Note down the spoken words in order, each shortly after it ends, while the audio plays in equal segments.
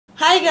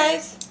Hi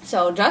guys!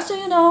 So just so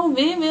you know,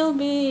 we will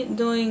be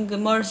doing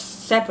more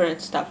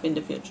separate stuff in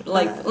the future,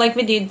 like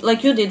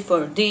you did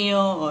for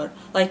Dio, or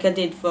like I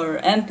did for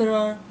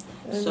Emperor.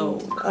 So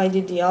I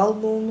did the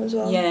album as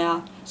well.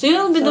 yeah, so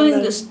you'll be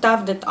doing the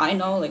stuff that I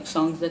know, like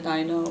songs that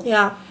I know.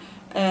 Yeah.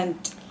 And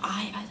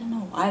I don't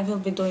know. I will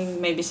be doing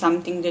maybe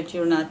something that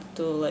you're not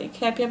too like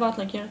happy about,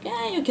 like you're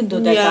you can do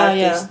that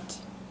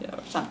artist or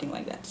something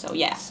like that. So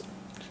yeah.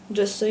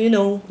 Just so you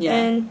know. Yeah.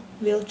 And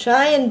we'll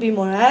try and be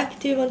more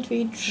active on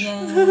Twitch.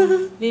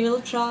 Yeah, we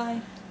will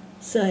try.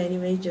 So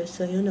anyway, just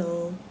so you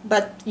know.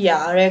 But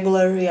yeah,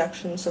 regular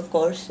reactions, of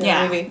course.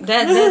 Yeah, every week.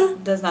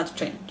 that does not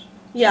change.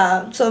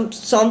 Yeah,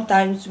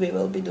 sometimes we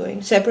will be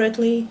doing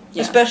separately,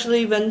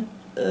 especially when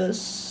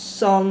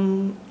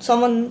someone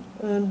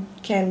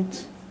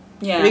can't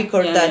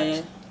record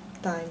that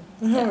time.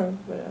 Yeah.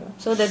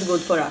 So that's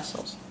good for us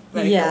also.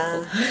 Very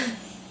helpful.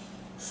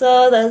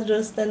 So that's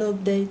just an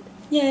update.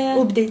 Yeah.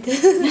 Update.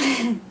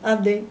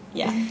 Update.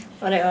 Yeah.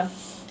 Whatever.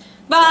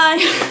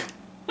 Bye.